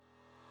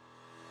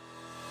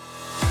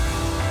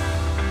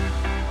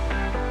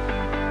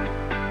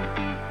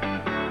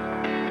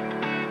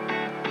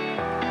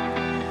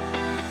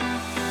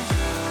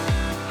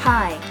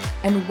Hi,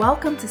 and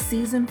welcome to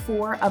Season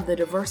 4 of the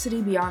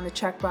Diversity Beyond the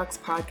Checkbox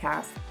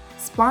podcast,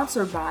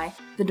 sponsored by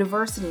the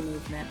Diversity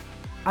Movement.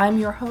 I'm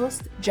your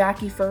host,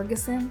 Jackie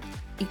Ferguson,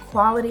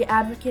 equality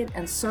advocate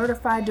and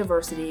certified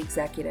diversity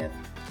executive.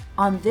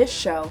 On this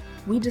show,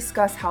 we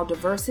discuss how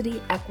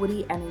diversity,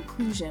 equity, and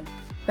inclusion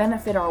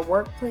benefit our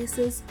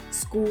workplaces,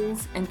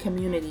 schools, and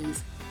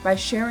communities by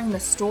sharing the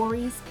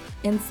stories,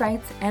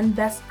 insights, and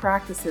best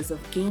practices of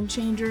game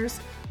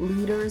changers,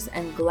 leaders,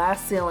 and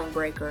glass ceiling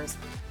breakers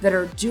that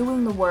are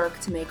doing the work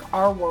to make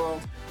our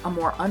world a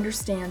more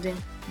understanding,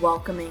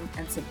 welcoming,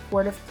 and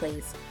supportive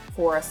place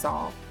for us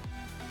all.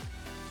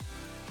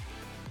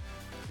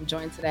 I'm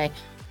joined today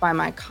by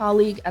my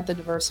colleague at the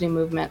Diversity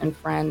Movement and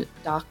friend,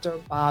 Dr.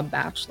 Bob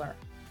Batchelor.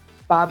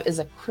 Bob is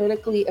a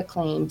critically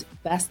acclaimed,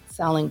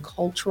 best-selling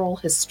cultural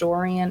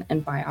historian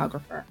and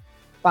biographer.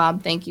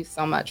 Bob, thank you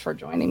so much for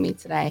joining me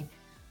today.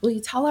 Will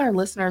you tell our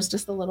listeners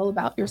just a little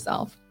about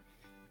yourself?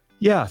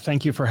 Yeah,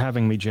 thank you for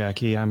having me,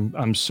 Jackie.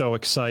 I'm so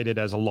excited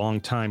as a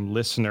longtime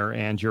listener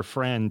and your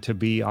friend to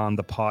be on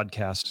the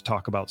podcast to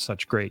talk about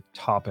such great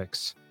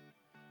topics.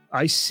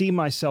 I see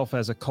myself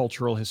as a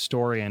cultural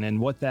historian, and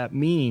what that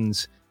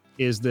means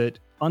is that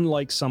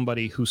unlike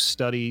somebody who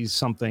studies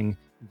something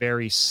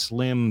very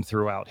slim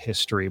throughout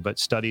history but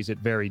studies it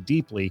very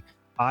deeply,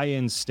 I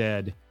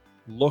instead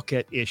look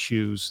at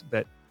issues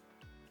that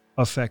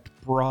affect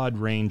broad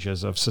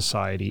ranges of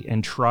society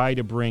and try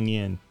to bring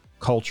in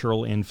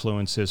cultural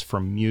influences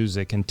from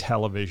music and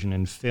television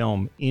and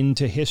film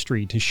into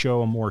history to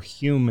show a more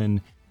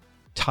human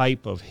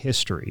type of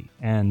history.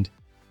 And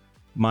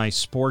my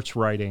sports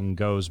writing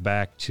goes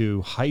back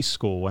to high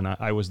school when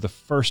I was the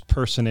first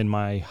person in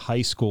my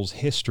high school's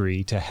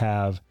history to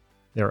have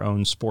their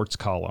own sports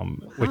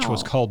column, which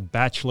was called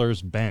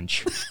Bachelor's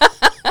Bench.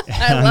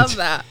 I love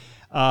that.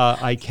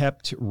 I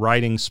kept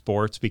writing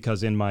sports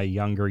because in my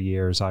younger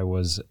years I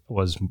was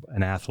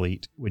an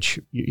athlete, which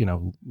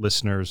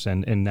listeners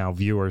and now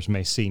viewers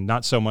may see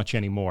not so much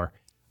anymore,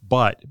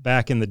 but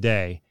back in the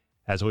day,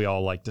 as we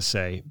all like to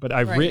say. But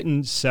I've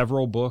written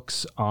several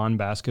books on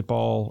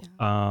basketball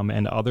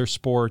and other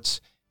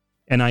sports,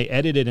 and I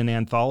edited an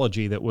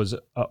anthology that was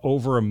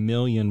over 1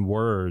 million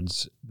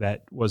words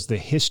that was the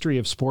history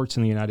of sports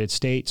in the United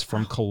States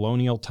from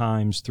colonial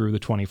times through the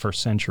 21st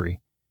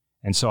century.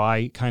 And so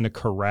I kind of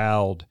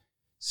corralled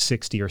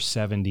 60 or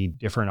 70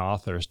 different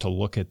authors to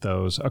look at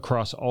those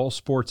across all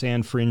sports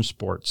and fringe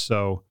sports.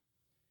 So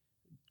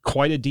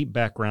quite a deep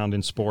background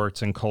in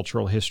sports and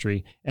cultural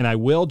history. And I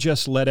will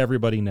just let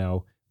everybody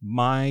know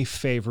my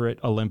favorite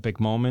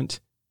Olympic moment,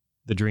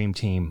 the Dream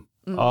Team.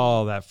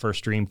 Oh, that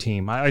first Dream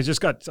Team. I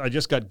just got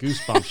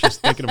goosebumps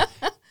just thinking of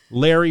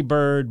Larry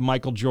Bird,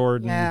 Michael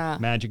Jordan,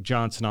 Magic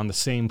Johnson on the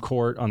same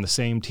court, on the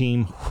same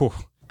team. Whew.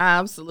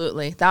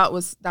 Absolutely. That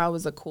was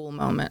a cool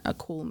moment,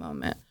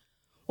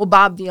 Well,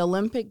 Bob, the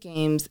Olympic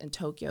Games in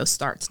Tokyo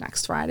starts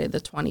next Friday,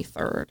 the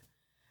 23rd.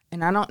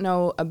 And I don't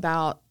know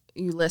about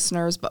you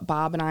listeners, but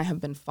Bob and I have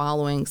been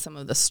following some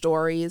of the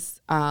stories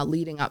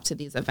leading up to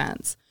these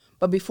events.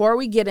 But before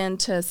we get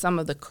into some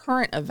of the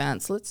current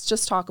events, let's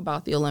just talk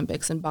about the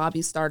Olympics. And Bob,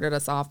 you started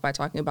us off by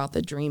talking about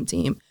the Dream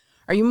Team.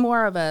 Are you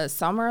more of a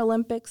Summer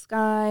Olympics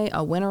guy,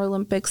 a Winter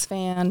Olympics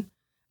fan?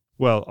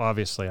 Well,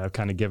 obviously, I've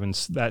kind of given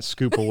that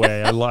scoop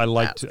away. I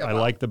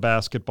like the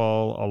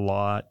basketball a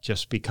lot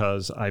just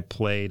because I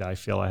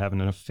feel I have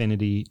an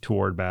affinity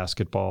toward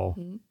basketball.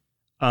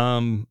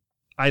 Mm-hmm.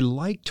 I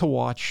like to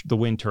watch the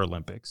Winter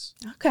Olympics.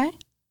 Okay.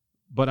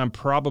 But I'm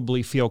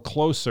probably feel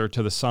closer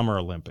to the Summer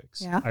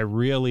Olympics. Yeah. I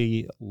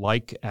really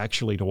like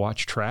actually to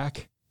watch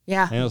track.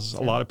 Yeah. And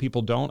a lot of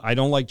people don't. I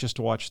don't like just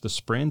to watch the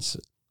sprints.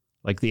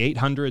 Like the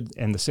 800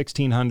 and the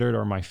 1600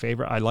 are my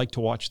favorite. I like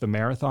to watch the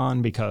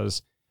marathon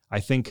because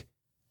I think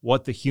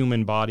what the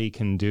human body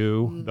can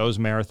do, those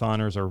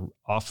marathoners are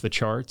off the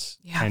charts.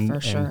 Yeah,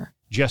 for sure. And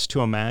just to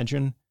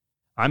imagine,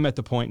 I'm at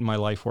the point in my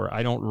life where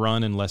I don't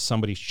run unless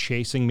somebody's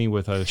chasing me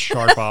with a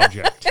sharp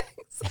object.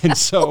 Exactly. And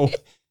so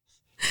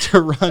to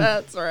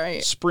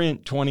run,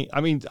 sprint 20,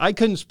 I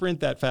couldn't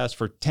sprint that fast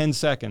for 10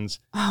 seconds,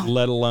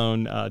 let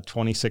alone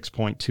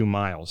 26.2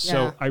 miles.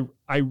 Yeah. So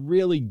I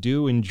really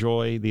do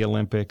enjoy the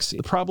Olympics.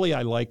 Probably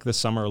I like the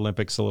Summer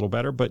Olympics a little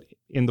better, but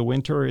in the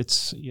winter,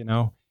 it's,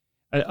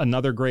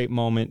 another great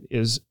moment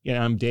is,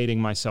 I'm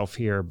dating myself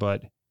here,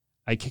 but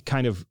I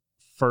kind of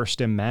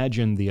first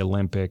imagined the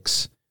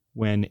Olympics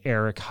when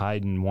Eric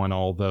Heiden won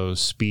all those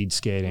speed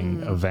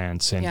skating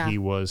events, and he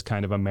was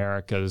kind of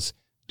America's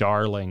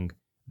darling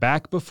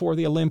back before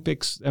the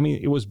Olympics.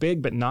 It was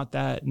big, but not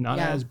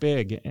as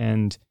big.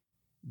 And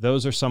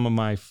those are some of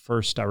my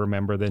first, I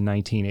remember the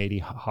 1980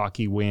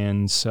 hockey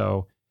wins.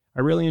 So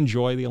I really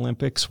enjoy the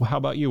Olympics. How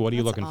about you? What are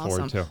you looking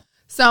forward to?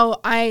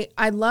 So I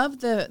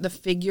love the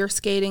figure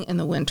skating in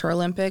the Winter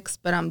Olympics,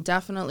 but I'm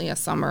definitely a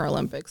Summer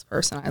Olympics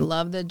person. I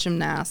love the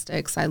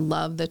gymnastics. I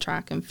love the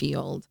track and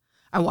field.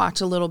 I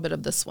watch a little bit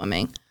of the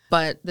swimming,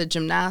 but the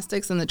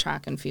gymnastics and the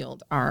track and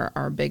field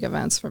are big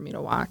events for me to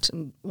watch.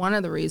 And one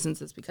of the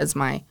reasons is because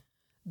my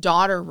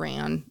daughter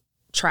ran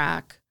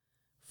track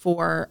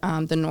for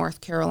the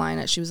North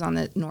Carolina. She was on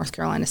the North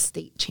Carolina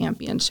state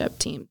championship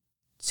team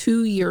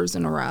 2 years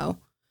in a row.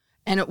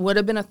 And it would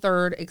have been a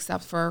third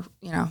except for,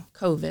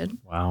 COVID.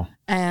 Wow.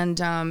 And,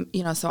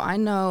 so I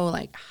know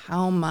like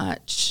how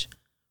much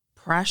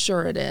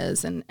pressure it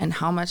is and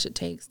how much it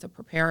takes to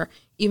prepare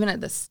even at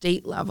the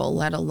state level,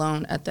 let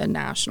alone at the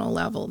national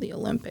level, the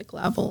Olympic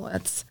level.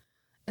 It's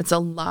a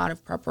lot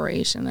of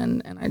preparation,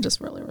 and I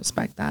just really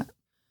respect that.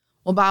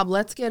 Well, Bob,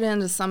 let's get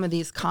into some of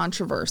these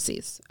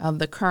controversies of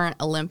the current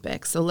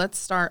Olympics. So let's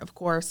start, of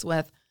course,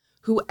 with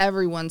who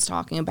everyone's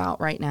talking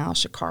about right now,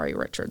 Sha'Carri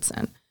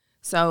Richardson.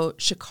 So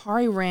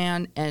Sha'Carri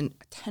ran in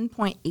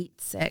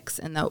 10.86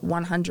 in the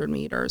 100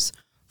 meters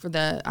for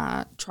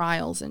the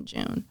trials in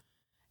June.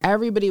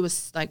 Everybody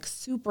was like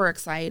super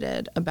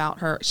excited about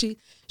her. She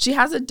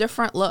has a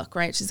different look,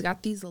 right? She's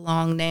got these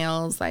long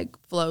nails like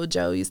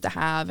FloJo used to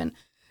have, and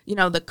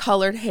the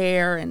colored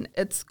hair, and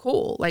it's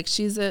cool. Like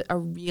she's a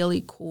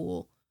really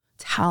cool,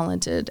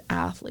 talented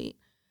athlete.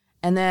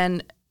 And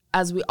then,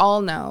 as we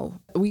all know,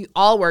 we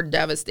all were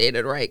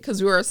devastated, right?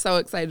 Because we were so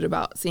excited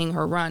about seeing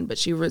her run, but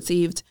she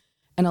received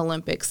an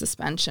Olympic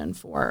suspension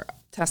for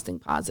testing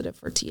positive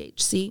for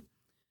THC.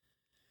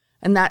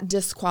 And that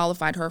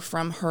disqualified her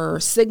from her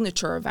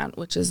signature event,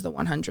 which is the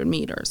 100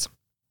 meters.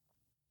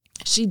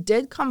 She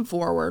did come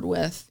forward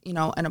with,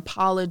 an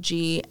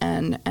apology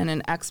and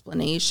an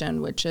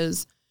explanation, which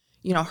is,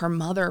 her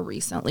mother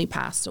recently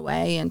passed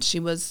away and she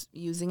was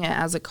using it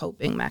as a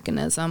coping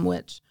mechanism,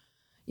 which,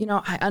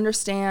 I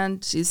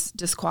understand she's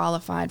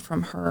disqualified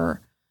from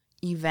her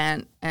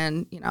event.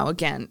 And,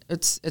 again,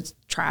 it's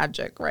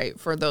tragic, right,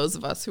 for those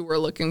of us who were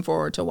looking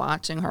forward to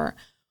watching her.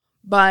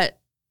 But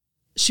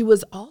she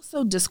was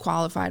also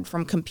disqualified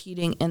from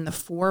competing in the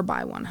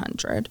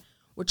 4x100,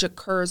 which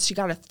occurs, she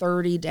got a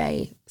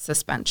 30-day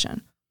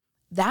suspension.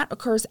 That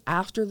occurs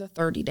after the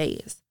 30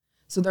 days.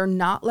 So they're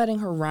not letting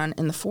her run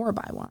in the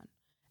 4x1.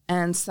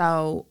 And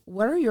so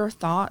what are your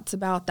thoughts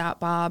about that,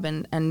 Bob?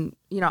 And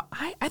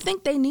I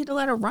think they need to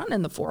let her run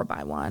in the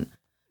 4x1.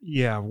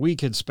 Yeah, we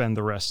could spend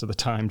the rest of the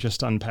time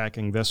just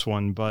unpacking this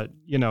one. But,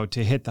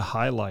 to hit the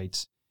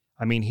highlights,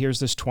 I mean, here's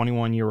this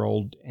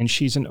 21-year-old, and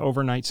she's an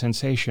overnight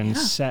sensation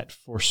set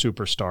for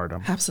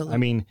superstardom. Absolutely. I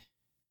mean,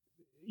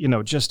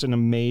 just an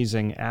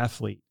amazing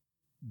athlete.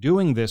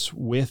 Doing this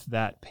with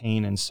that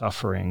pain and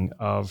suffering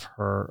of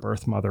her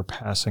Earth mother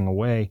passing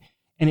away.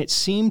 And it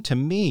seemed to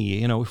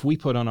me, if we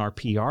put on our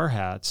PR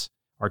hats,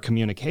 our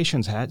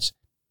communications hats,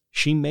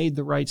 she made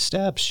the right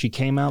steps. She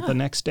came out the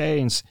next day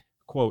and,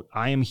 quote,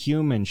 "I am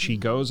human." She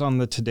goes on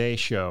the Today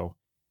Show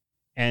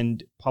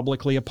and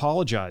publicly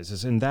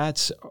apologizes. And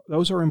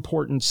those are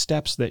important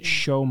steps that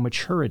show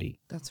maturity.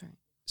 That's right.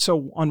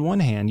 So on one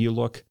hand, you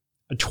look,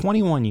 a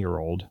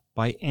 21-year-old,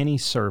 by any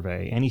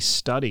survey, any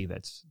study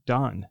that's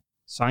done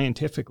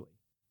scientifically,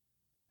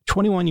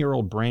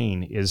 21-year-old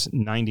brain is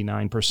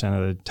 99%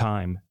 of the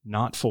time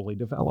not fully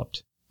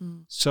developed.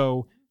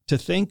 So to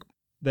think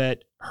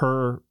that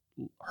her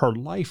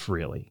life,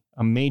 really,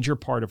 a major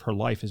part of her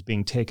life is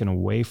being taken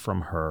away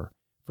from her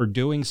for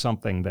doing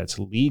something that's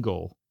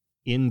legal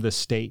in the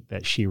state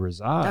that she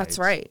resides. That's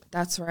right.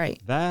 That's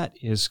right.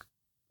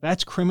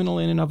 That's criminal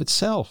in and of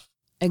itself.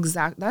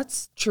 Exactly.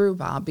 That's true,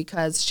 Bob,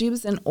 because she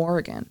was in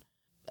Oregon.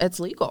 It's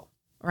legal,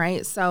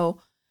 right? So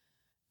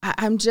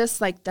I'm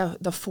just like the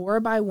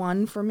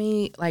 4x1 for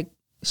me, like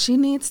she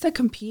needs to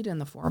compete in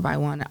the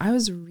 4x1. I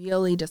was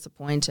really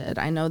disappointed.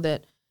 I know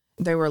that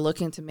they were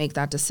looking to make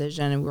that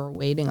decision and we were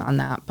waiting on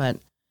that, but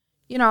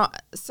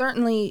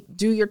certainly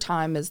do your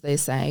time, as they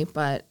say,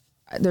 but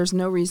there's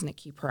no reason to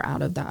keep her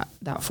out of that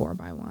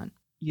 4x1.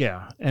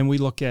 Yeah. And we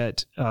look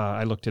at,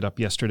 I looked it up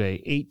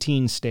yesterday,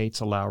 18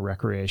 states allow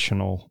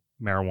recreational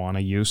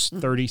marijuana use,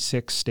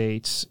 36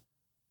 states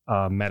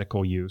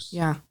medical use.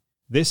 Yeah.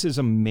 This is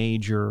a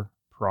major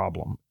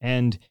problem.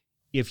 And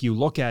if you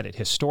look at it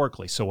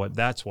historically,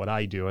 that's what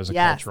I do as a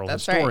cultural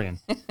historian.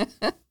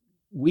 Right.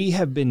 We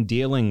have been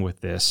dealing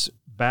with this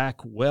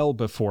back well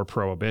before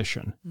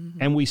Prohibition.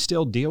 And we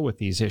still deal with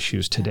these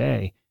issues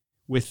today.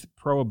 With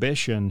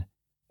Prohibition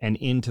and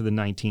into the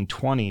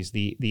 1920s,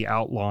 the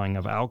outlawing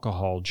of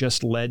alcohol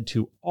just led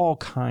to all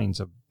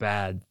kinds of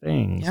bad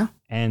things. Yeah.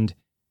 And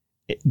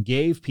it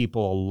gave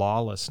people a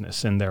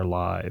lawlessness in their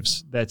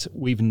lives that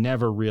we've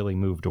never really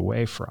moved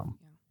away from.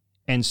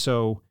 And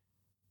so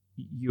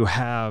you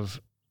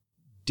have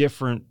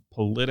different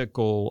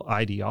political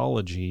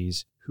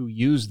ideologies who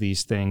use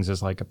these things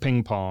as like a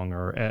ping pong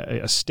or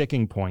a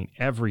sticking point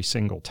every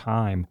single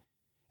time.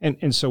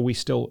 And so we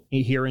still,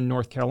 here in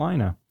North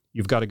Carolina,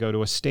 you've got to go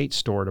to a state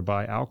store to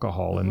buy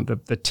alcohol, and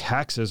the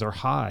taxes are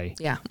high.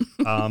 Yeah.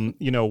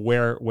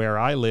 Where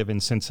I live in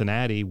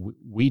Cincinnati,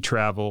 we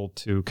travel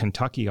to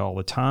Kentucky all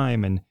the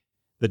time, and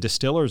the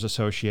Distillers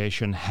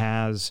Association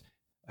has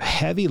a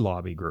heavy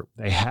lobby group.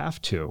 They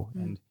have to.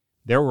 And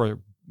there were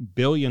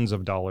billions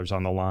of dollars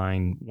on the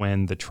line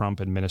when the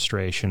Trump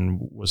administration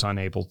was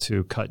unable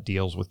to cut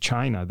deals with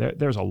China.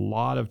 There's a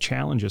lot of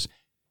challenges.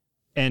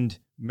 And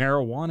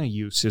marijuana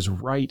use is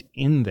right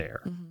in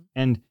there.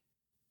 And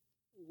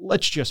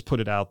let's just put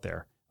it out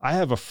there. I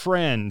have a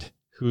friend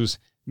who's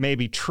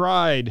maybe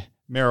tried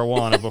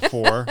marijuana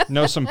before,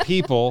 know some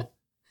people.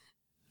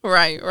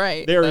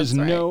 Right. There is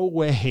no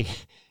way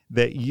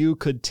that you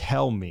could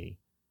tell me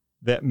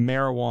that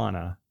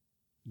marijuana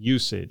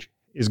usage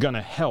is going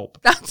to help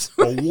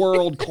a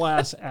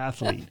world-class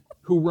athlete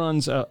who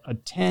runs a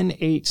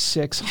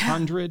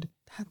 10.8.600.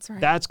 That's right.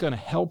 That's going to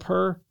help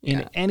her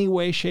in any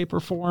way, shape, or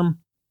form.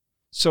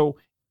 So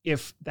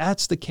if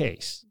that's the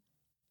case,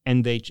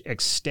 and they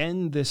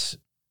extend this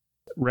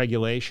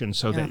regulation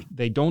so that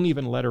they don't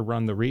even let her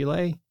run the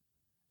relay,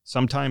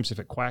 sometimes if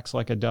it quacks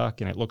like a duck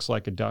and it looks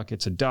like a duck,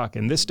 it's a duck.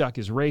 And this duck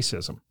is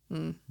racism.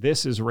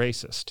 This is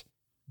racist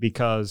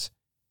because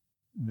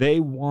they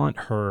want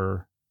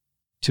her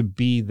to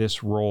be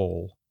this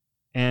role.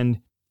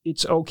 And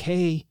it's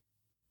okay.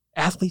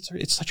 Athletes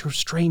it's such a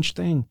strange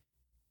thing.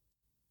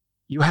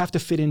 You have to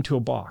fit into a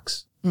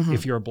box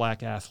if you're a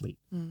black athlete.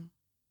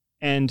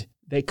 And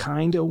they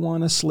kind of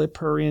want to slip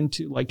her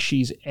into, like,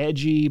 she's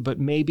edgy, but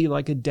maybe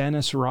like a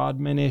Dennis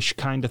Rodman-ish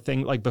kind of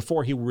thing, like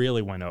before he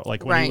really went out,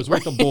 like when he was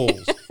with the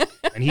Bulls,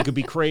 and he could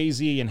be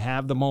crazy and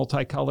have the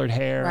multicolored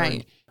hair.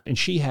 Right. And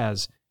she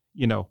has,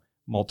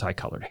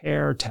 multicolored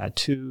hair,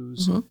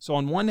 tattoos. So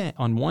on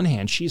one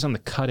hand, she's on the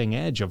cutting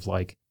edge of,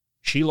 like,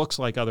 she looks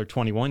like other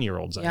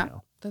 21-year-olds I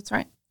know. That's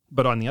right.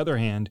 But on the other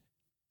hand,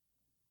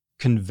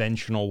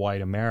 conventional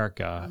white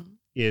America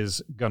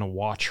is going to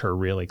watch her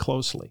really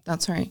closely.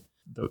 That's right.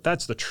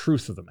 That's the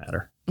truth of the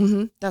matter.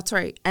 That's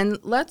right. And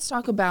let's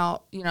talk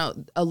about,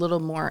 a little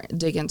more,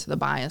 dig into the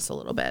bias a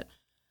little bit.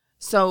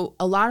 So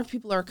a lot of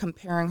people are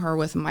comparing her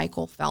with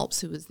Michael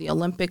Phelps, who was the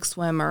Olympic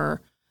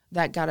swimmer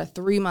that got a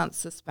 3-month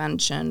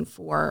suspension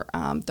for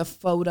the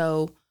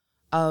photo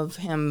of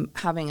him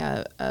having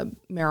a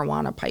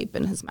marijuana pipe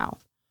in his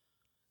mouth.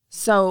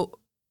 So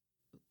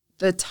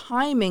the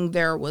timing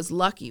there was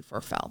lucky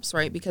for Phelps,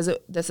 right? Because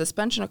the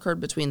suspension occurred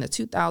between the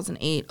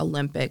 2008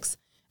 Olympics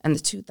and the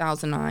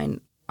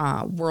 2009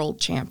 World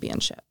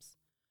Championships.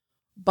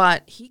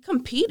 But he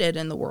competed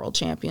in the World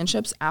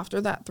Championships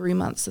after that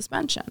 3-month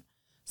suspension.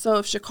 So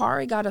if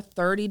Sha'Carri got a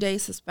 30-day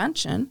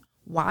suspension,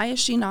 why is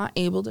she not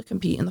able to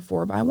compete in the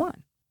 4x1?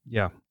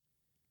 Yeah.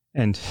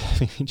 And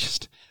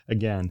just,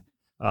 again,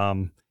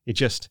 it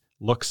just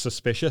looks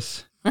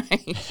suspicious.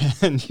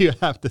 Right. And you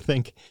have to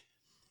think,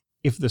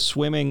 if the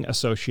Swimming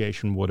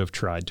Association would have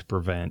tried to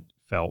prevent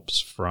Phelps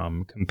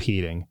from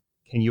competing,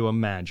 can you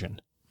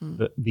imagine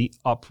the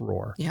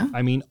uproar? Yeah.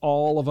 I mean,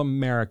 all of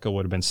America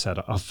would have been set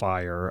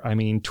afire. I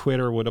mean,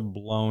 Twitter would have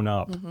blown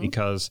up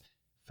because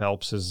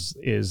Phelps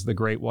is the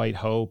great white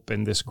hope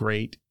and this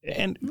great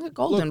and the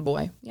golden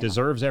boy. Yeah.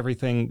 Deserves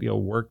everything.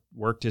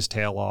 Worked his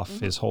tail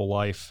off his whole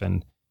life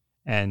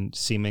and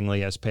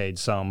seemingly has paid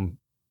some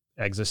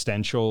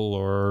existential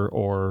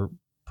or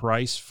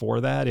price for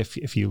that.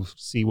 If you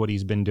see what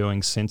he's been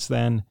doing since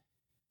then,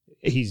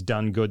 he's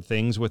done good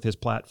things with his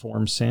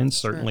platform since,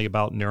 certainly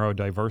about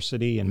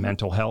neurodiversity and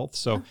mental health.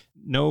 So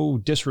no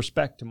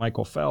disrespect to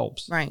Michael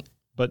Phelps. Right.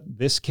 But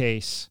this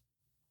case,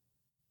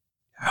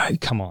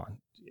 come on.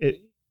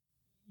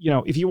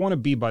 If you want to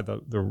be by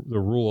the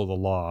rule of the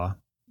law,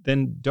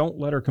 then don't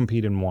let her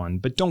compete in one,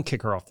 but don't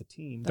kick her off the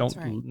team. That's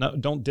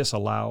Don't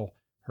disallow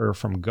her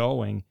from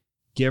going.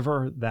 Give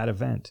her that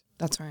event.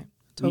 That's right.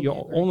 Totally you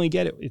agree. Only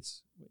get it.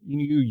 It's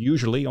you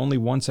usually only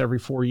once every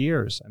 4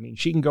 years. I mean,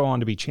 she can go on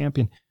to be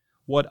champion.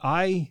 What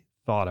I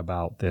thought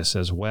about this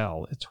as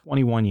well, a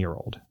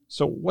 21-year-old.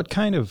 So what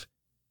kind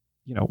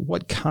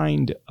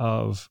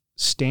of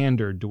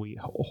standard do we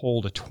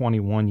hold a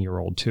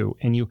 21-year-old to?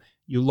 And you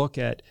look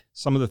at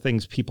some of the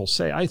things people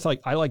say.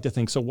 I like to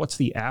think, so what's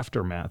the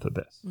aftermath of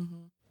this?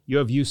 You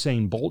have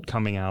Usain Bolt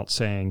coming out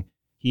saying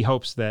he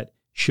hopes that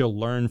she'll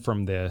learn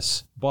from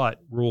this,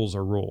 but rules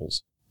are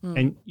rules.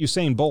 And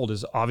Usain Bolt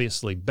has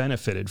obviously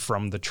benefited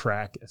from the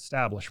track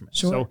establishment.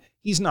 Sure. So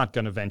he's not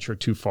going to venture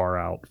too far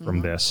out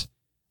from this.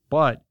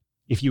 But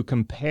if you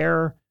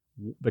compare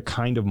the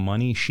kind of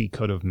money she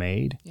could have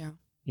made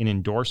in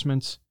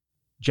endorsements,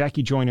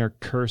 Jackie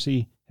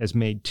Joyner-Kersee has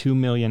made $2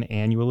 million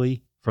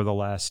annually for the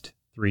last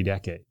 3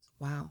 decades.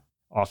 Wow.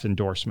 Off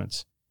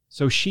endorsements.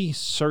 So she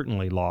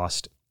certainly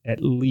lost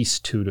at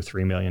least $2 to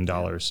 $3 million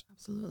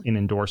in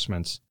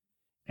endorsements.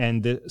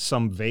 And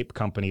some vape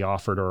company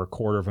offered her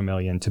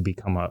 $250,000 to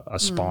become a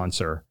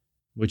sponsor,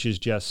 which is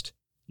just,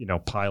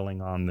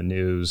 piling on the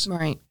news.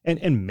 Right.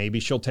 And maybe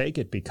she'll take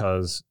it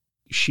because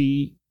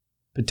she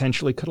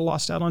potentially could have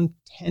lost out on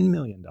 $10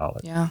 million.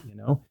 Yeah.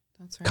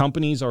 That's right.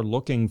 Companies are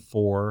looking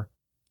for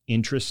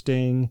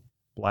interesting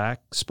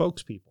black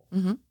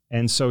spokespeople.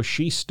 And so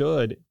she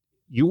stood,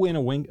 you win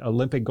an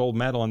Olympic gold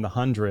medal in the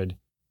 100,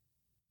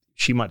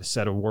 she might have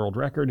set a world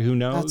record. Who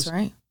knows? That's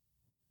right.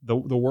 The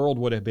world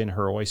would have been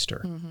her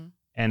oyster.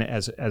 And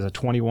as a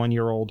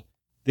 21-year-old,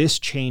 this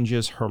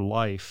changes her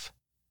life,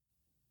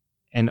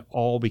 and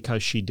all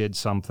because she did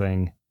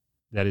something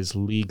that is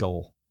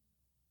legal.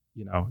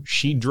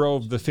 She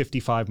drove the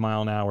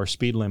 55-mile-an-hour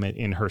speed limit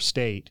in her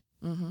state,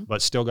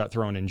 but still got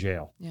thrown in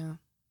jail. Yeah.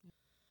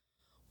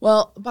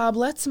 Well, Bob,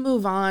 let's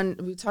move on.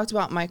 We talked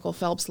about Michael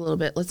Phelps a little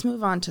bit. Let's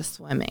move on to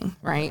swimming,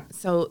 right?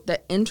 So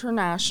the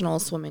International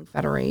Swimming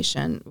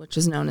Federation, which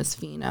is known as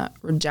FINA,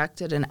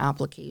 rejected an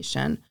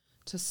application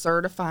to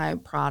certify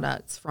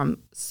products from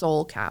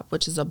Soul Cap,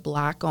 which is a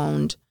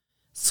Black-owned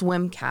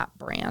swim cap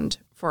brand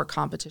for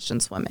competition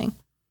swimming.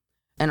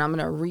 And I'm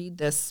going to read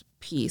this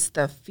piece.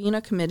 The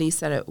FINA committee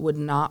said it would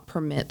not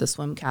permit the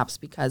swim caps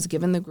because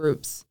given the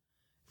group's,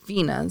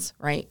 FINA's,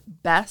 right,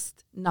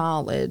 best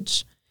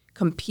knowledge,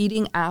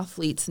 competing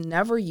athletes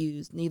never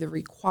used, neither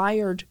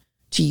required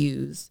to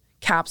use,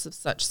 caps of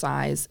such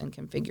size and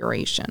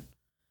configuration.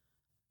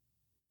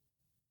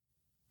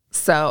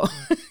 So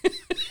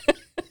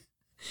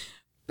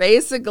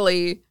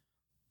basically,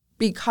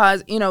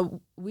 because,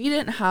 we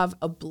didn't have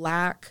a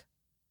Black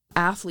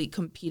athlete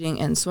competing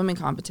in swimming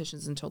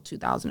competitions until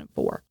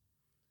 2004.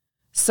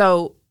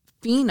 So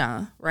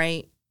FINA,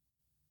 right,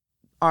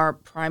 are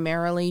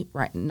primarily,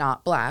 right,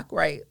 not Black,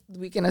 right?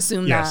 We can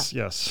assume that.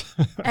 Yes.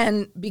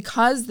 And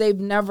because they've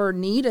never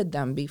needed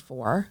them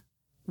before,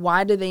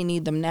 why do they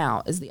need them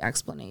now is the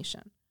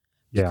explanation.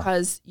 Yeah.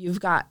 Because you've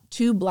got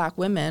 2 Black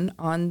women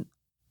on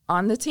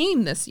the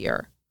team this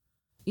year,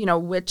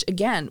 which,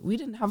 again, we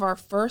didn't have our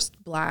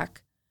first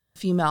Black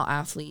female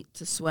athlete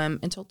to swim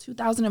until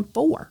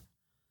 2004.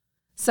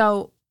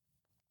 So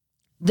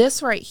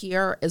this right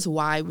here is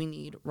why we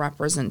need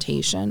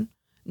representation,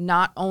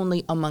 not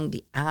only among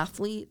the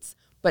athletes,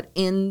 but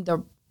in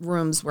the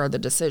rooms where the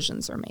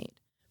decisions are made.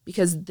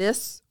 Because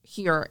this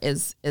here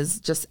is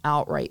just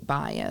outright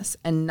bias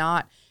and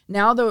not,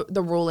 now the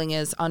ruling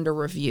is under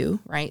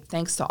review, right?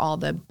 Thanks to all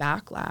the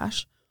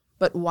backlash.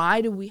 But why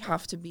do we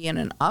have to be in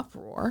an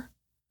uproar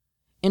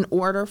in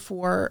order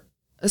for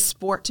a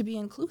sport to be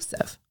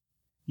inclusive?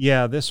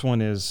 Yeah, this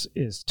one is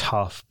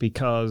tough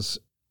because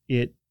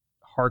it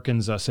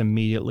harkens us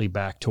immediately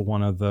back to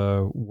one of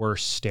the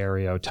worst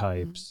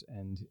stereotypes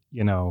and,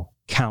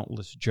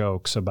 countless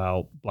jokes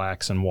about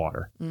Blacks and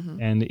water. Mm-hmm.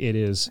 And it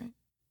is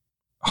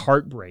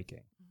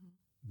heartbreaking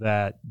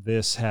that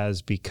this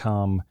has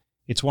become,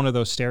 it's one of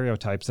those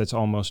stereotypes that's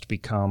almost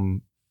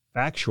become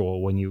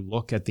factual when you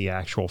look at the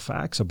actual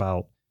facts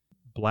about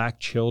Black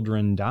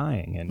children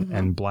dying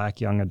and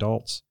Black young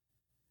adults.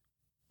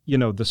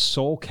 The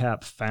Soul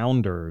Cap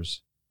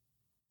founders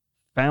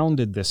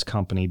founded this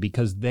company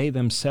because they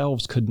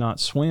themselves could not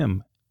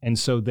swim. And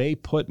so they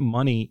put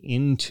money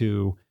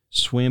into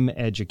swim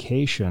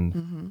education.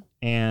 Mm-hmm.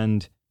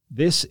 And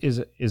this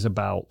is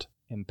about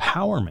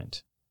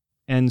empowerment.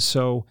 And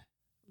so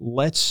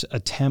let's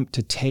attempt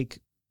to take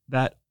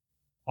that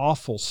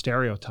awful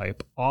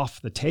stereotype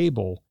off the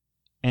table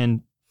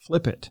and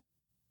flip it.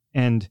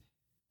 And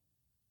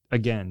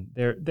again,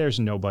 there's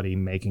nobody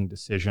making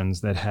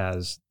decisions that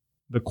has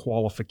the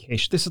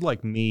qualification. This is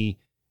like me,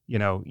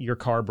 your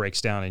car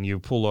breaks down and you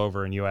pull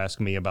over and you ask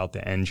me about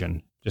the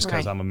engine just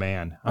because I'm a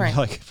man. I'm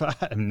like, I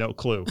have no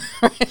clue.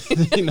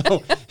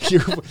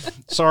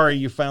 Sorry,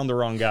 you found the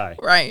wrong guy.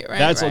 Right.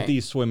 That's what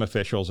these swim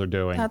officials are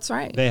doing. That's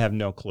right. They have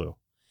no clue.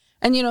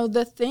 And,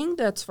 the thing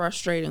that's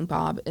frustrating,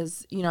 Bob,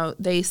 is,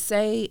 they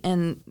say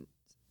in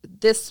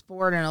this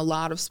sport and a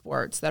lot of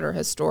sports that are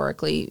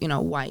historically,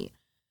 white,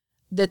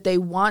 that they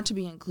want to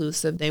be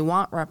inclusive, they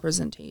want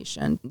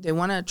representation, they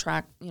want to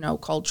attract,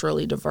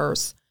 culturally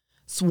diverse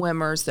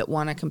swimmers that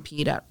want to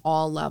compete at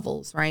all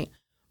levels, right?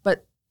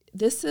 But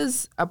this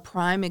is a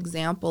prime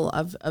example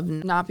of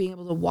not being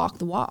able to walk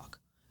the walk.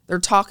 They're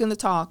talking the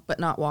talk, but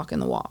not walking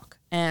the walk.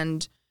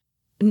 And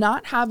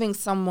not having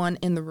someone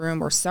in the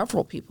room or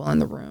several people in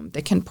the room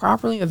that can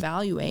properly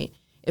evaluate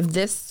if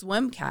this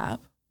swim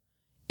cap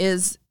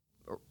is,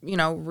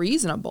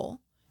 reasonable,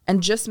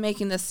 and just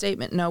making this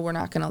statement, no, we're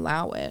not going to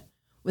allow it,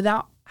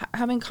 without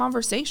having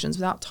conversations,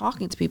 without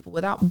talking to people,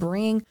 without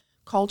bringing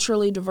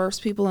culturally diverse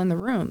people in the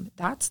room.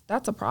 That's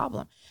a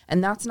problem.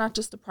 And that's not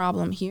just a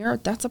problem here.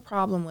 That's a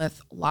problem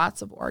with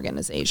lots of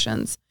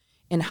organizations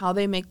in how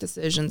they make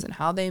decisions and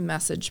how they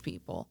message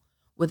people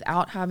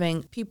without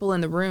having people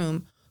in the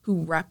room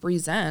who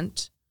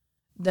represent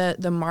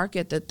the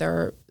market that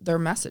they're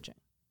messaging.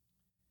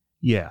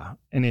 Yeah.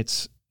 And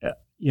it's,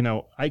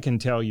 I can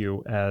tell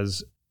you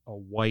as a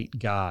white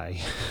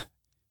guy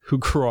who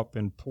grew up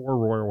in poor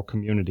rural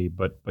community,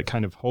 but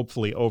kind of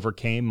hopefully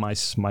overcame my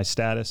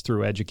status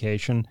through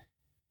education.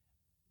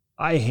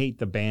 I hate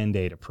the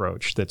Band-Aid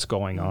approach that's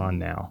going on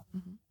now.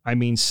 Mm-hmm. I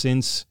mean,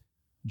 since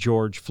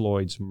George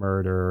Floyd's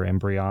murder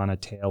and Breonna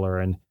Taylor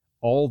and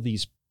all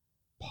these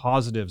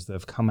positives that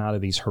have come out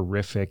of these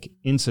horrific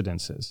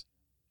incidences,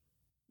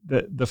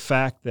 the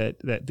fact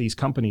that these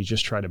companies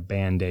just try to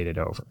Band-Aid it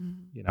over.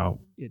 Mm-hmm.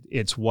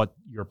 It's what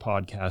your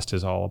podcast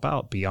is all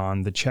about,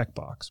 Beyond the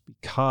Checkbox,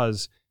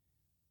 because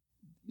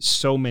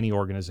so many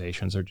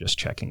organizations are just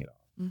checking it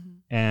off. Mm-hmm.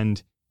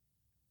 And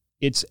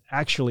it's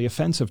actually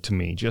offensive to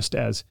me,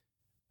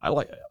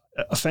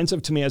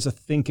 offensive to me as a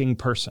thinking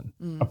person,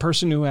 a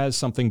person who has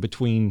something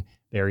between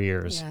their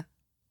ears.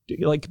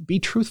 Yeah. Be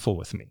truthful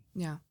with me.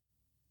 Yeah.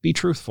 Be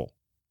truthful.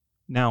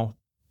 Now,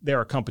 there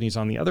are companies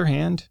on the other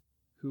hand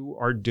who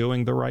are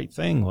doing the right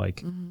thing,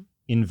 like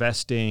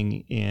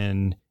investing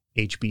in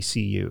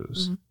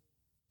HBCUs,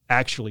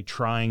 actually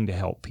trying to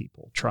help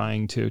people,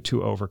 trying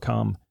to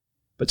overcome.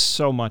 But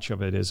so much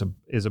of it is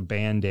a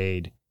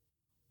Band-Aid.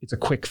 It's a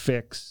quick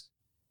fix.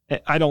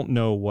 I don't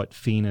know what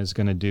FINA is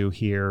going to do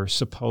here.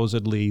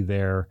 Supposedly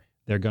they're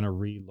going to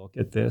relook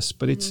at this,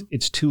 but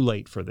it's too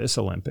late for this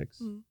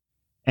Olympics.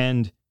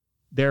 And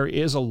there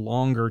is a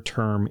longer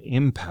term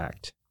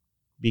impact,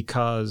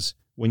 because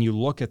when you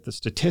look at the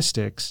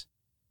statistics,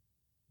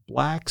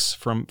 blacks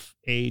from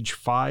age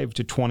 5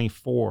 to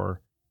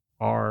 24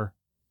 are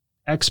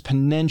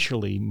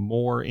exponentially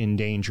more in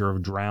danger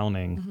of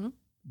drowning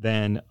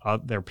than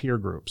their peer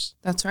groups.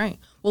 That's right.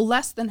 Well,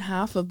 less than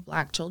half of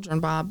black children,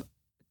 Bob,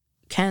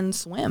 can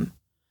swim.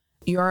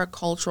 You're a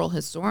cultural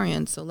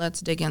historian, so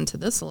let's dig into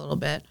this a little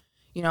bit.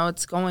 You know,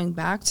 it's going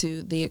back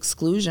to the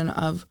exclusion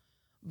of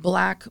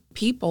black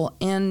people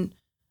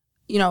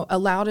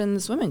allowed in the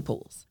swimming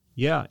pools.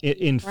 Yeah.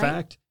 In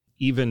fact,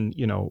 even,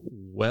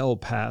 well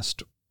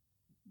past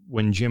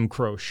when Jim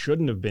Crow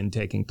shouldn't have been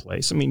taking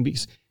place. I mean,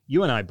 because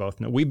you and I both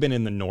know, we've been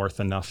in the North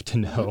enough to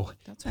know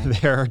That's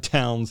right. there are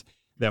towns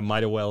that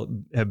might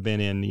have been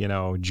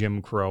in,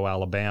 Jim Crow,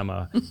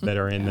 Alabama, that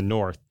are in the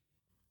North.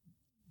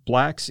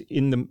 Blacks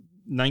in the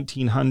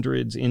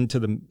 1900s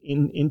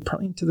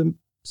probably into the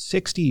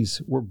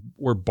 60s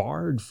were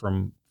barred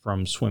from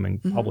swimming,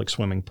 public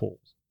swimming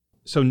pools.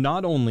 So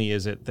not only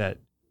is it that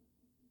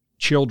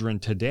children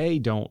today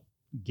don't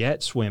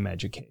get swim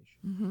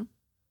education,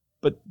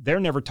 but they're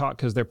never taught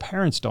because their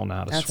parents don't know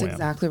how to swim. That's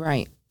exactly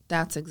right.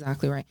 That's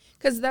exactly right.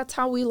 Because that's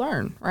how we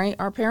learn, right?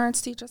 Our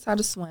parents teach us how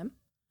to swim.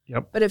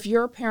 Yep. But if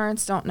your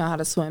parents don't know how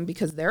to swim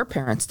because their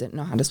parents didn't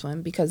know how to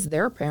swim because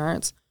their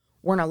parents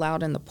weren't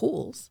allowed in the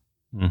pools,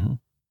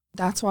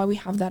 that's why we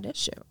have that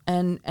issue.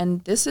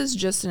 And this is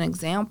just an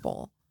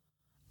example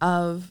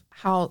of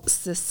how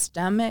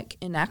systemic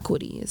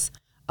inequities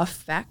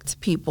affect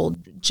people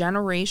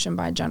generation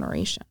by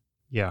generation.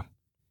 Yeah.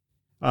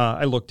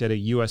 I looked at a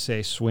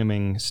USA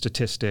Swimming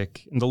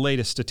statistic, and the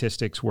latest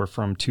statistics were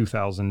from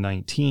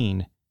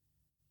 2019.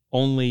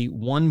 Only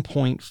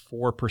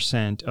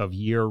 1.4% of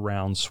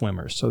year-round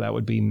swimmers, so that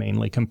would be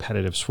mainly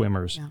competitive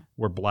swimmers,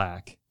 were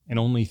black, and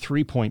only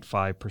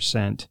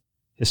 3.5%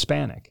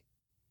 Hispanic.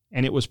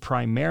 And it was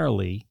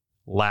primarily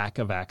lack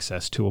of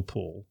access to a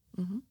pool.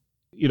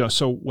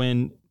 So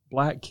when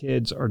black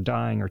kids are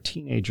dying or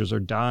teenagers are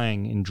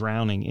dying in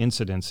drowning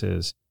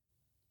incidences,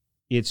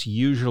 it's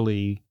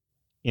usually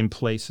in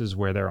places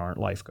where there aren't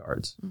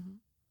lifeguards.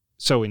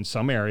 So in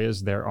some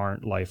areas, there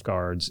aren't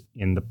lifeguards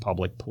in the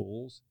public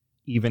pools.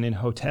 Even in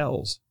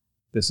hotels,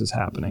 this is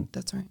happening.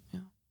 That's right,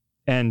 yeah.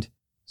 And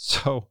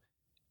so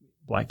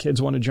black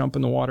kids want to jump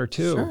in the water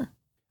too. Sure.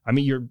 I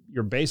mean,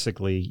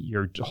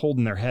 you're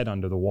holding their head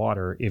under the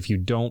water if you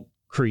don't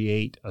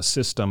create a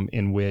system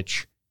in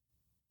which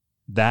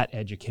that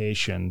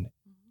education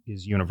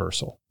is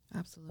universal.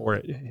 Absolutely. Or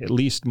at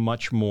least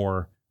much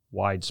more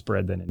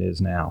widespread than it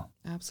is now.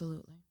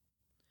 Absolutely.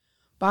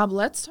 Bob,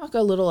 let's talk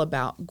a little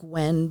about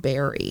Gwen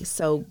Berry.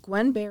 So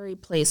Gwen Berry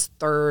placed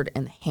third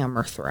in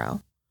hammer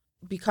throw.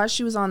 Because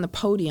she was on the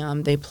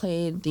podium, they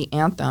played the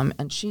anthem,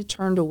 and she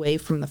turned away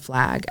from the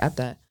flag at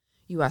the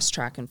U.S.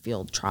 track and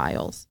field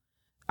trials.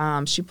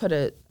 She put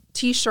a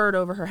T-shirt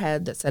over her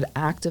head that said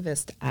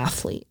activist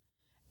athlete,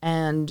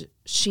 and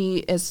she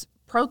is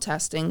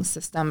protesting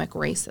systemic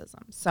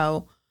racism.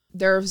 So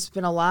there's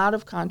been a lot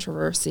of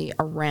controversy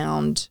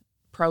around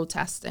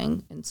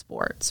protesting in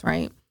sports,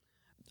 right?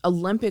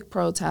 Olympic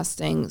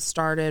protesting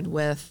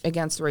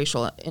against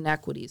racial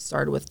inequities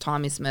started with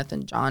Tommie Smith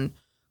and John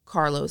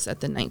Carlos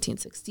at the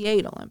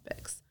 1968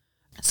 Olympics.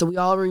 So we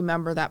all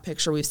remember that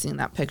picture. We've seen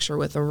that picture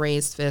with the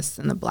raised fists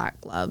and the black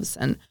gloves.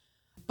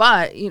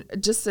 But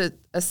just an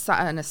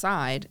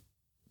aside,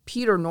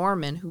 Peter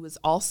Norman, who was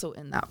also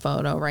in that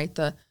photo, right,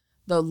 the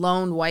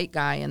lone white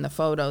guy in the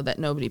photo that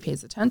nobody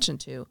pays attention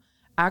to,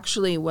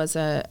 actually was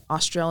an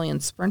Australian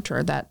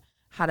sprinter that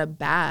had a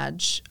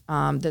badge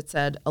that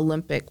said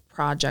Olympic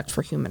Project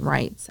for Human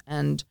Rights.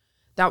 And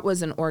that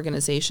was an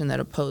organization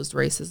that opposed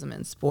racism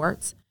in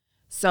sports.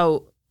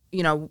 So,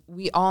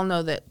 we all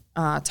know that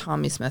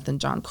Tommie Smith and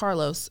John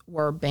Carlos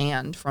were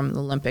banned from the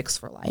Olympics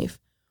for life,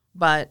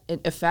 but it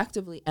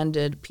effectively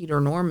ended Peter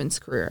Norman's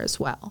career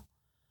as well.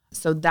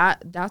 So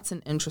that's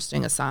an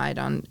interesting aside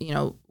on,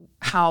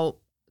 how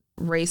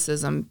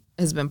racism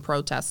has been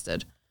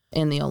protested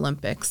in the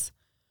Olympics.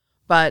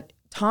 But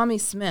Tommie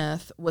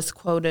Smith was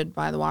quoted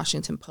by the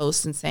Washington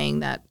Post in saying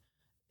that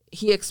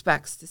he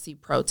expects to see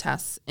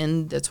protests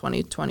in the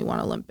 2021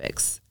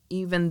 Olympics,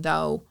 even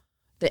though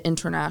the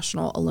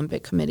International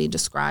Olympic Committee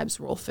describes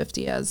Rule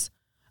 50 as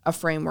a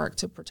framework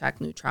to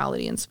protect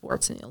neutrality in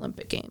sports in the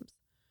Olympic Games.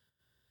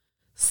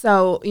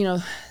 So,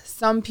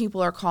 some people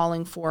are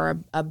calling for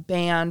a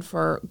ban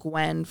for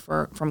Gwen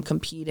from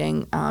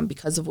competing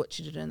because of what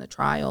she did in the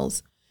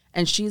trials.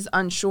 And she's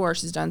unsure.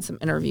 She's done some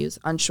interviews,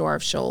 unsure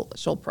if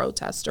she'll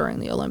protest during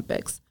the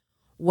Olympics.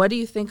 What do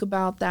you think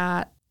about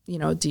that?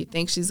 Do you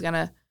think she's going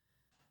to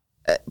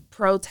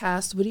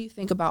protest? What do you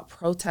think about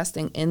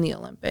protesting in the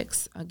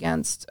Olympics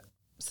against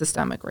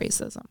systemic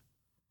racism?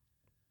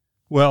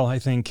 Well, I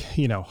think,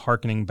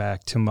 hearkening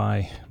back to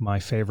my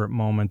favorite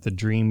moment, the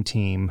Dream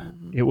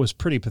Team, it was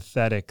pretty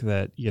pathetic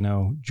that,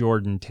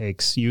 Jordan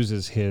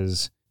uses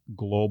his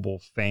global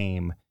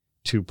fame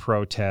to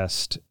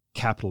protest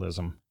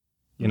capitalism,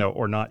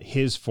 or not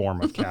his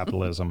form of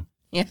capitalism.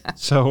 Yeah.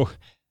 So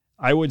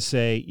I would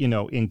say,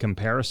 in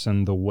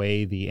comparison, the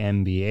way the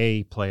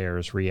NBA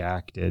players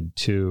reacted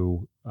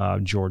to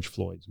George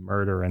Floyd's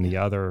murder and the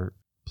other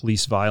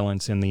police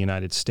violence in the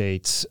United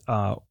States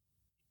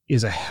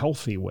is a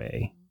healthy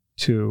way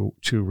to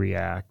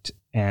react.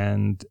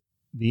 And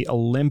the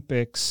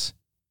Olympics,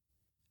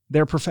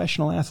 they're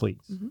professional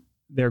athletes. Mm-hmm.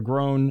 They're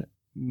grown.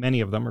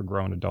 Many of them are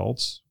grown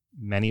adults.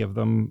 Many of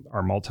them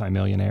are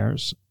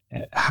multimillionaires.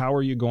 How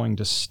are you going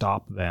to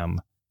stop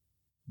them?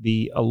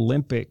 The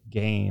Olympic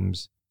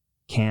Games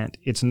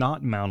it's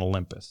not Mount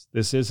Olympus.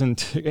 This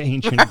isn't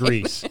ancient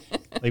Greece.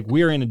 Like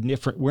we're in a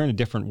different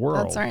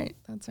world. That's right.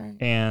 That's right.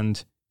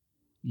 And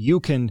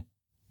you can,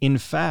 in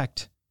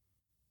fact,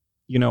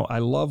 I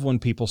love when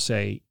people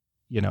say,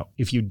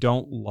 if you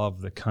don't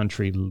love the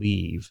country,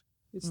 leave.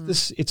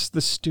 It's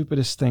the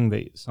stupidest thing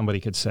that somebody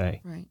could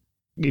say. Right.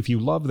 If you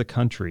love the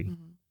country,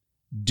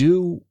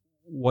 do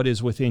what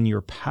is within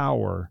your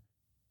power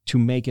to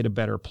make it a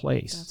better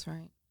place. That's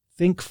right.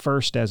 Think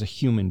first as a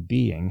human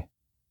being.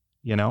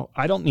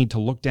 I don't need to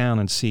look down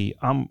and see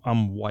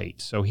I'm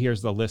white, so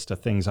here's the list of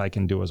things I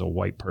can do as a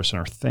white person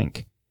or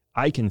think.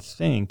 I can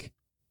think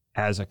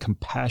as a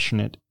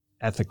compassionate,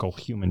 ethical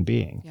human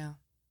being. Yeah.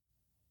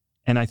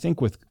 And I think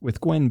with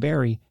Gwen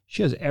Berry,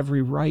 she has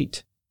every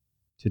right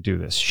to do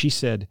this. She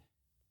said,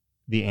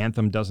 the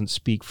anthem doesn't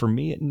speak for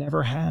me. It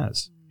never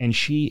has. And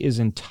she is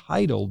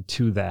entitled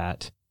to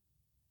that.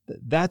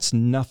 That's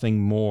nothing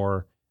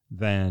more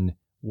than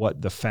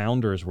what the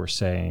founders were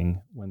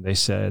saying when they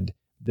said,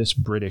 this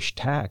British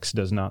tax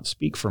does not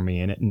speak for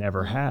me, and it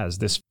never has.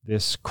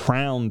 This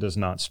crown does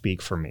not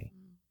speak for me.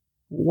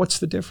 What's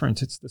the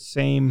difference? It's the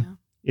same. Yeah.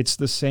 It's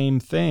the same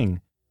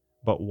thing.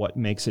 But what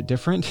makes it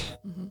different?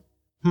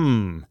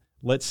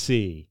 Let's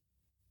see.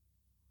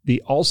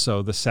 The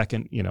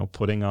second,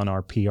 putting on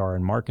our PR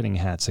and marketing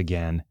hats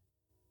again,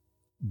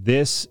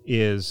 this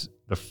is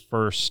the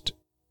first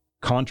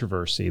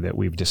controversy that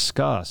we've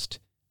discussed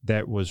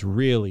that was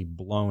really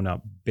blown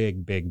up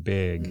big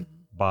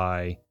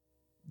by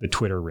the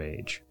Twitter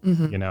rage,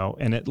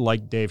 and it,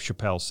 like Dave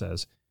Chappelle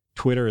says,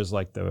 Twitter is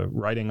like the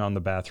writing on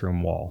the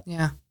bathroom wall.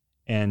 Yeah.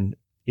 And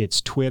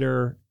it's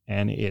Twitter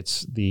and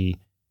it's the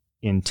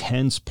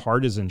intense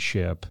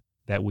partisanship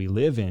that we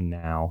live in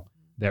now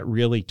that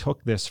really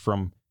took this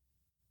from,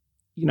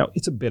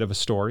 it's a bit of a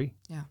story.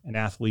 Yeah. An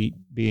athlete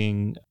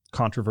being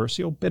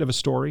controversial, bit of a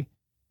story,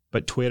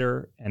 but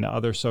Twitter and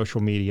other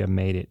social media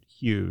made it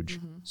huge.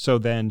 So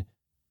then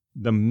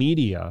the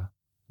media,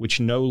 which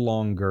no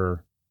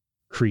longer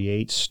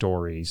create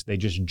stories, they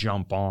just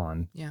jump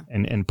on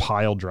and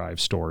pile drive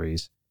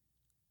stories.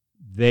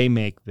 They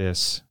make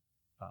this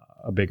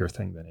a bigger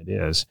thing than it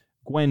is.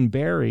 Gwen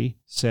Berry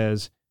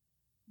says,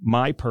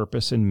 my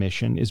purpose and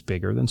mission is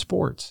bigger than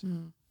sports.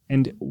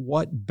 And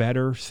what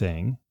better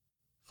thing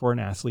for an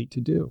athlete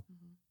to do?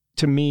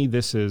 To me,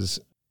 the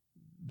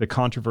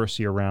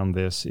controversy around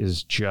this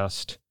is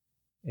just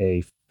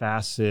a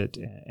facet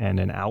and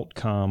an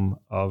outcome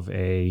of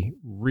a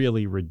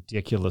really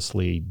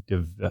ridiculously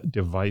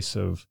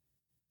divisive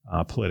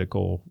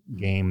political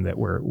game that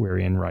we're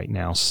in right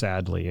now.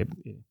 Sadly,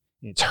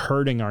 it's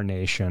hurting our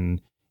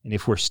nation. And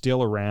if we're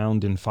still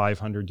around in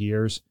 500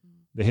 years,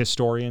 the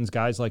historians,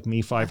 guys like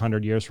me,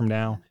 500 years from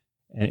now,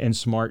 and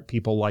smart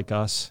people like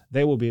us,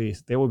 they will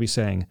be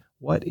saying,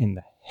 "What in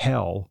the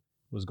hell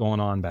was going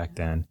on back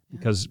then?"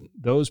 Because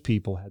those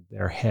people had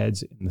their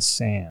heads in the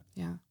sand.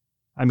 Yeah,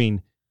 I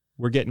mean,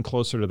 we're getting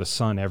closer to the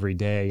sun every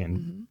day,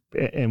 and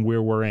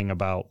we're worrying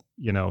about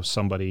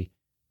somebody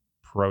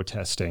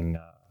protesting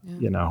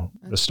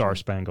the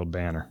Star-Spangled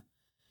Banner.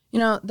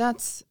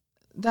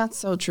 That's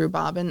so true,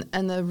 Bob.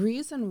 And the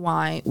reason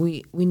why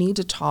we need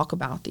to talk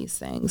about these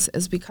things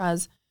is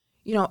because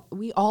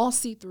we all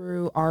see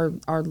through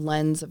our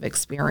lens of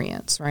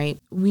experience, right?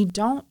 We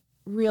don't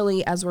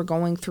really, as we're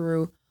going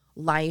through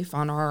life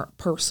on our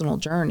personal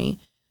journey,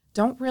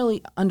 don't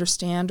really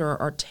understand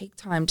or take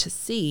time to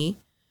see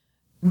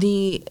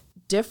the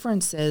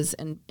differences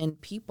in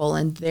people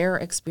and their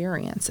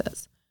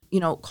experiences.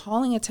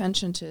 Calling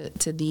attention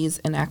to these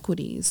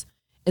inequities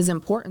is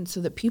important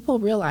so that people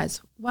realize,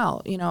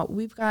 well,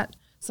 we've got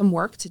some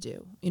work to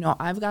do.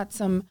 I've got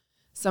some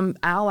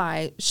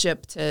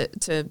allyship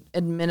to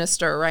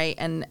administer, right,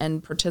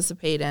 and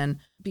participate in,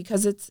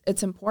 because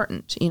it's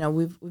important.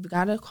 We've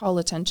got to call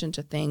attention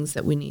to things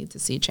that we need to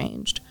see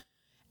changed.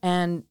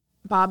 And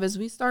Bob, as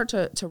we start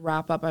to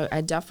wrap up, I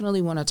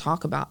definitely want to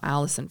talk about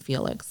Allyson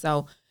Felix.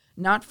 So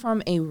not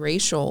from a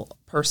racial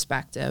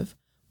perspective,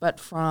 but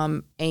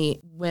from a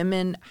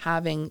women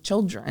having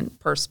children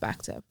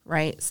perspective,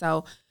 right?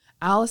 So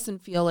Allyson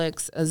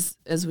Felix, as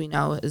we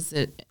know, is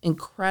an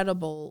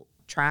incredible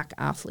track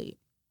athlete.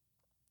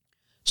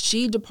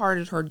 She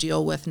departed her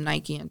deal with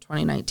Nike in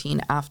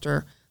 2019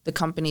 after the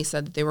company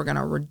said that they were going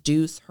to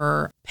reduce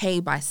her pay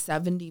by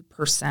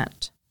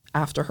 70%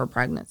 after her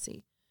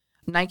pregnancy.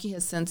 Nike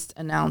has since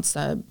announced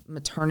a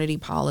maternity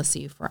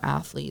policy for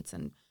athletes,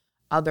 and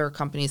other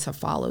companies have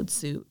followed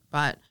suit.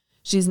 But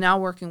she's now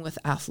working with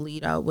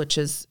Athleta, which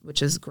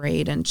is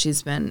great, and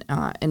she's been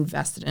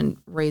invested in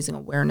raising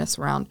awareness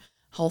around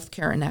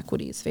healthcare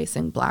inequities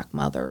facing Black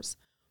mothers.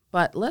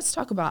 But let's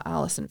talk about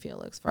Allyson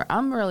Felix.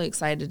 I'm really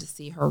excited to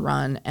see her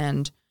run,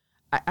 and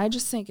I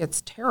just think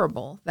it's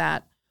terrible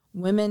that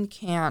women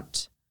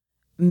can't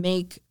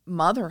make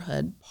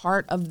motherhood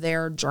part of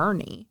their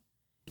journey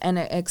and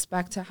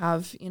expect to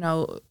have,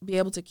 be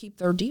able to keep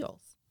their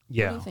deals.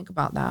 Yeah. What do you think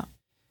about that?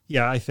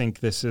 Yeah, I think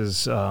this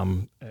is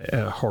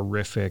a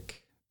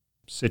horrific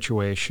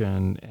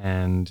situation,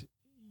 and,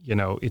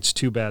 it's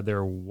too bad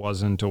there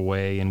wasn't a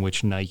way in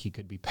which Nike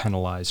could be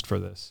penalized for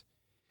this.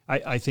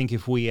 I think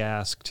if we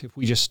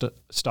just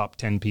stopped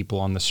 10 people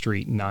on the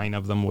street, 9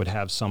 of them would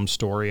have some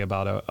story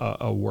about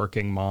a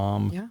working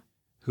mom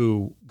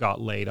who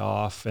got laid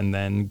off and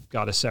then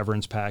got a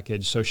severance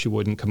package so she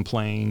wouldn't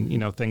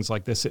complain, things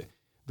like this.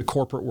 The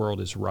corporate world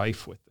is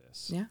rife with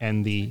this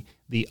and the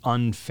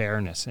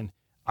unfairness. And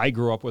I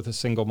grew up with a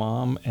single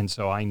mom, and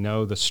so I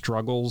know the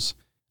struggles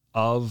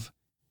of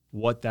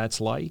what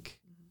that's like.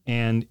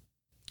 And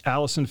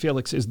Allyson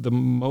Felix is the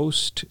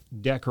most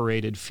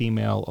decorated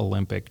female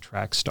Olympic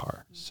track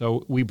star.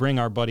 So we bring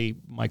our buddy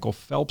Michael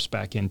Phelps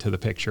back into the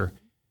picture.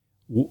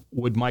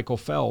 Would Michael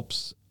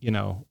Phelps,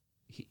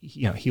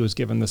 he was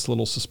given this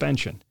little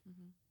suspension.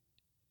 Mm-hmm.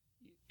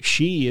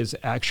 She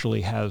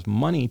has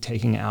money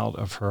taken out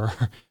of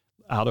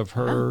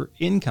her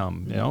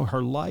income,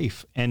 her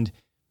life. And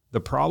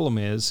the problem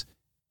is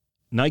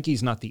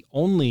Nike's not the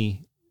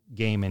only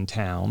game in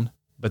town,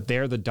 but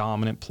they're the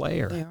dominant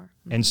player. They are.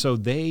 Mm-hmm. And so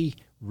they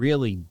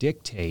really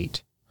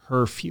dictate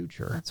her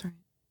future. That's right.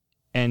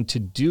 And to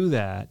do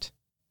that,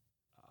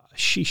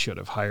 she should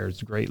have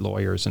hired great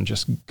lawyers and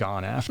just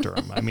gone after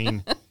him. I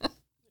mean,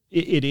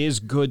 it is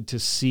good to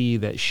see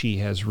that she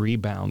has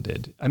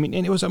rebounded. I mean,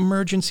 and it was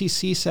emergency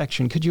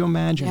C-section. Could you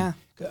imagine? Yeah.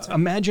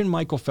 Imagine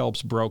Michael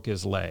Phelps broke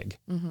his leg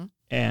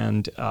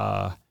and,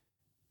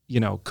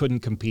 couldn't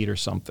compete or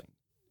something.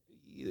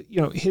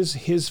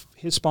 His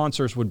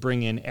sponsors would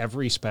bring in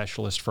every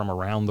specialist from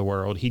around the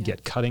world. He'd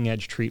get cutting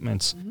edge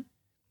treatments. Mm-hmm.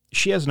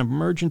 She has an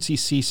emergency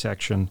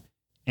C-section,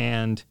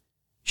 and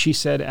she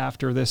said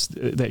after this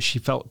that she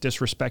felt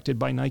disrespected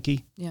by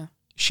Nike. Yeah.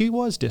 She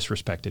was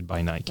disrespected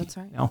by Nike. That's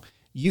right. Now,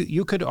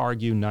 you could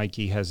argue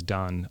Nike has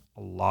done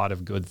a lot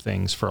of good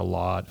things for a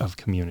lot of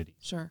communities.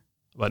 Sure.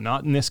 But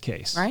not in this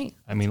case. Right.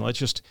 I mean,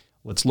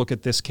 let's look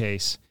at this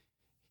case.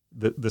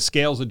 The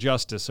scales of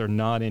justice are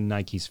not in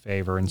Nike's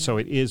favor, and so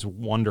it is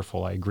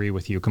wonderful. I agree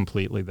with you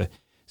completely.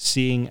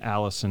 Seeing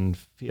Allyson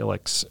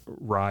Felix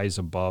rise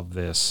above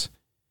this,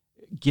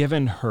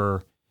 given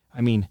her,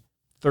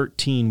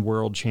 13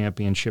 world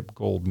championship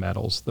gold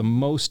medals, the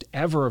most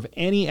ever of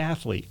any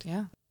athlete.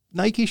 Yeah.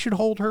 Nike should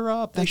hold her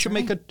up. That's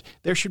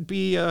there should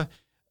be an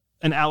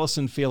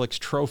Allyson Felix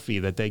trophy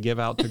that they give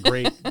out to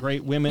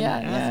great women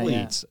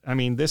athletes.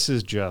 Yeah. This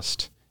is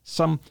just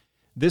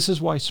this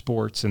is why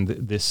sports and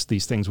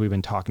these things we've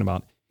been talking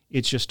about,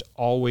 it's just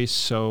always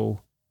so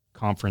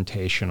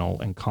confrontational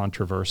and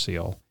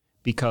controversial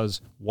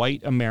because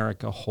white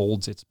America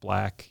holds its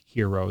Black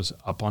heroes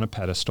up on a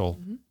pedestal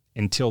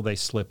until they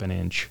slip an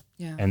inch.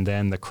 Yeah. And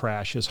then the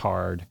crash is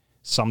hard.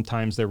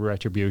 Sometimes there's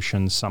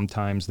retribution,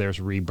 sometimes there's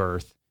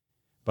rebirth,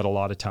 but a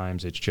lot of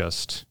times it's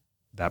just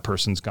that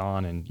person's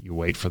gone and you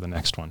wait for the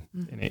next one.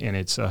 Mm-hmm. And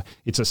it's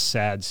a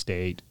sad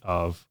state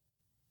of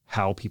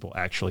how people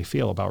actually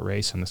feel about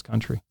race in this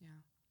country.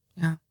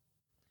 Yeah.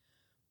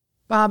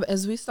 Bob,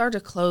 as we start to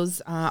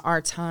close our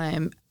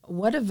time,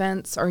 what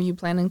events are you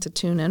planning to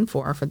tune in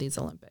for these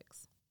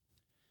Olympics?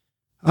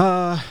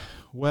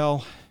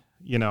 Well,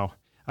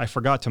 I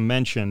forgot to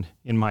mention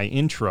in my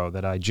intro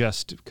that I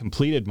just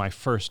completed my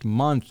first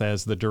month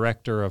as the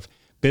director of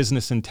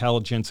business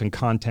intelligence and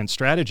content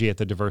strategy at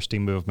the Diversity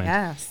Movement.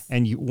 Yes.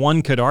 And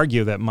one could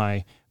argue that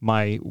my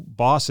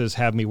bosses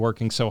have me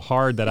working so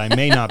hard that I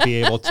may not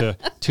be able to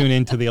tune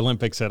into the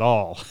Olympics at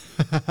all.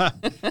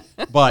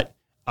 But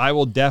I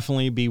will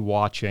definitely be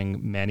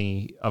watching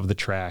many of the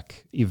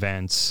track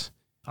events.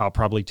 I'll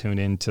probably tune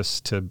in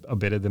to a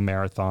bit of the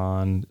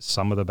marathon,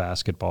 some of the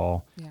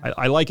basketball. Yeah.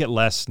 I like it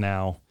less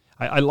now.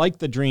 I like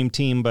the dream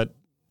team, but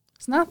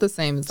it's not the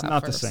same as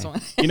that first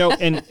one.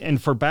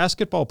 And for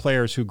basketball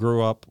players who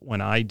grew up when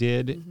I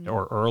did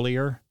or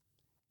earlier,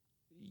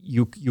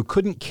 you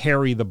couldn't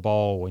carry the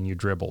ball when you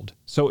dribbled.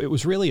 So it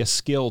was really a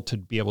skill to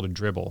be able to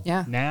dribble.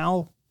 Yeah.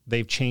 Now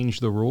they've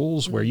changed the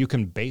rules where you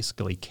can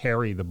basically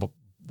carry the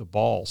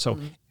ball. So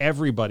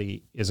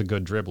everybody is a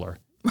good dribbler.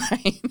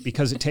 Right.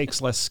 Because it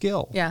takes less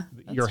skill. Yeah.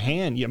 Your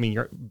hand,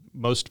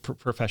 most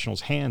professionals'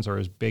 hands are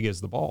as big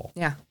as the ball.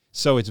 Yeah.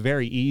 So it's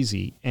very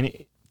easy. And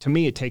to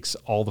me, it takes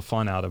all the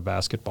fun out of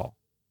basketball.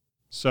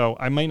 So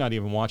I may not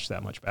even watch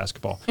that much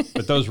basketball.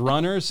 But those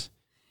runners,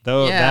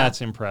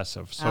 that's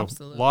impressive. So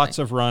absolutely. Lots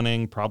of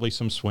running, probably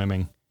some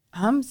swimming.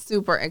 I'm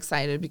super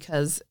excited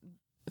because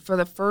for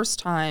the first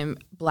time,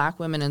 Black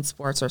women in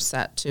sports are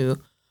set to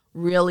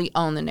really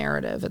own the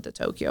narrative at the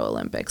Tokyo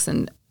Olympics.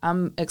 And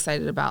I'm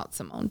excited about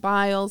Simone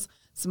Biles,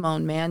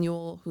 Simone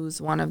Manuel, who's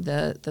one of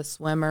the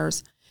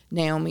swimmers,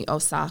 Naomi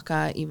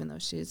Osaka, even though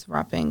she's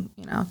repping,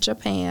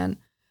 Japan,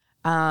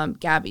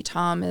 Gabby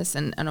Thomas,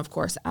 and of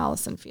course,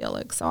 Allison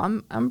Felix.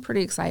 So I'm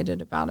pretty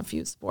excited about a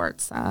few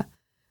sports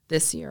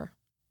this year.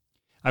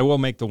 I will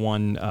make the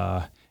one,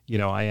 I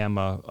am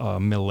a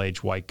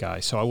middle-aged white guy,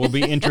 so I will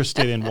be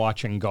interested in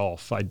watching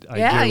golf. I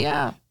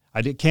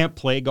can't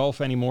play golf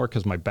anymore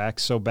because my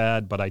back's so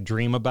bad, but I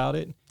dream about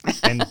it.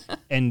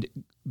 And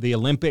the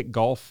Olympic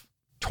golf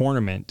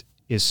tournament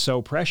is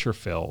so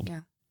pressure-filled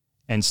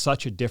and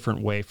such a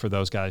different way for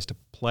those guys to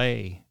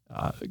play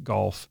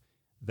golf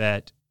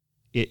that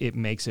it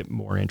makes it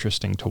more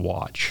interesting to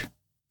watch.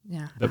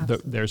 Yeah,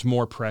 there's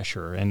more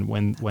pressure, and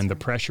when the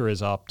pressure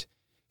is upped,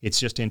 it's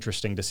just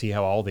interesting to see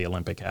how all the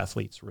Olympic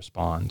athletes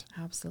respond.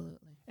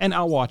 Absolutely. And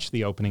I'll watch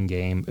the opening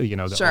game, the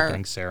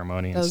opening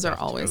ceremony. And those stuff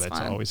are always too. fun.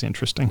 That's always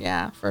interesting.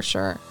 Yeah, for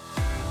sure.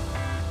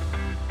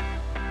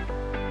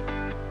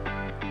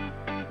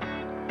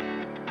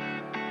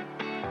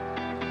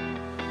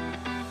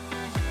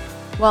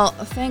 Well,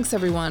 thanks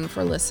everyone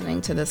for listening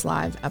to this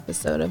live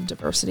episode of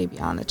Diversity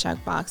Beyond the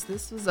Checkbox.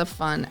 This was a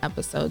fun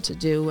episode to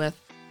do with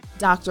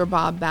Dr.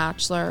 Bob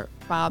Batchelor.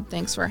 Bob,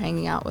 thanks for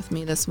hanging out with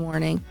me this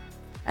morning.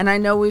 And I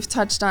know we've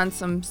touched on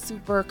some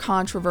super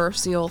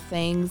controversial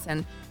things,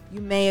 and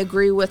you may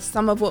agree with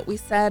some of what we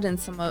said and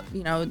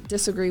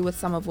disagree with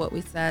some of what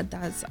we said.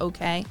 That's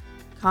okay.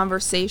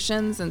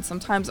 Conversations, and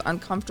sometimes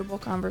uncomfortable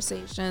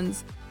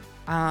conversations,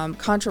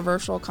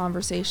 controversial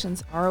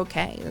conversations are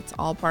okay. It's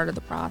all part of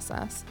the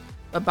process.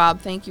 But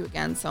Bob, thank you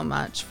again so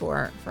much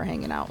for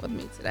hanging out with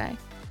me today.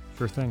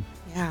 Sure thing.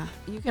 Yeah.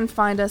 You can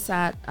find us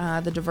at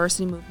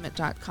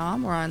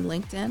thediversitymovement.com or on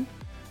LinkedIn,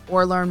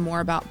 or learn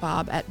more about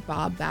Bob at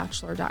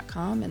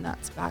bobbatchelor.com, and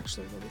that's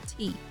Batchelor with a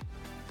T.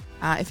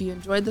 If you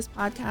enjoyed this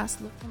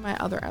podcast, look for my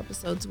other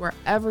episodes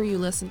wherever you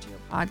listen to your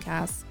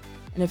podcasts.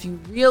 And if you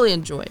really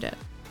enjoyed it,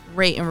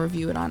 rate and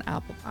review it on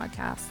Apple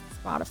Podcasts,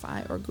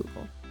 Spotify, or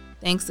Google.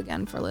 Thanks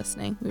again for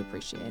listening. We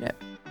appreciate it.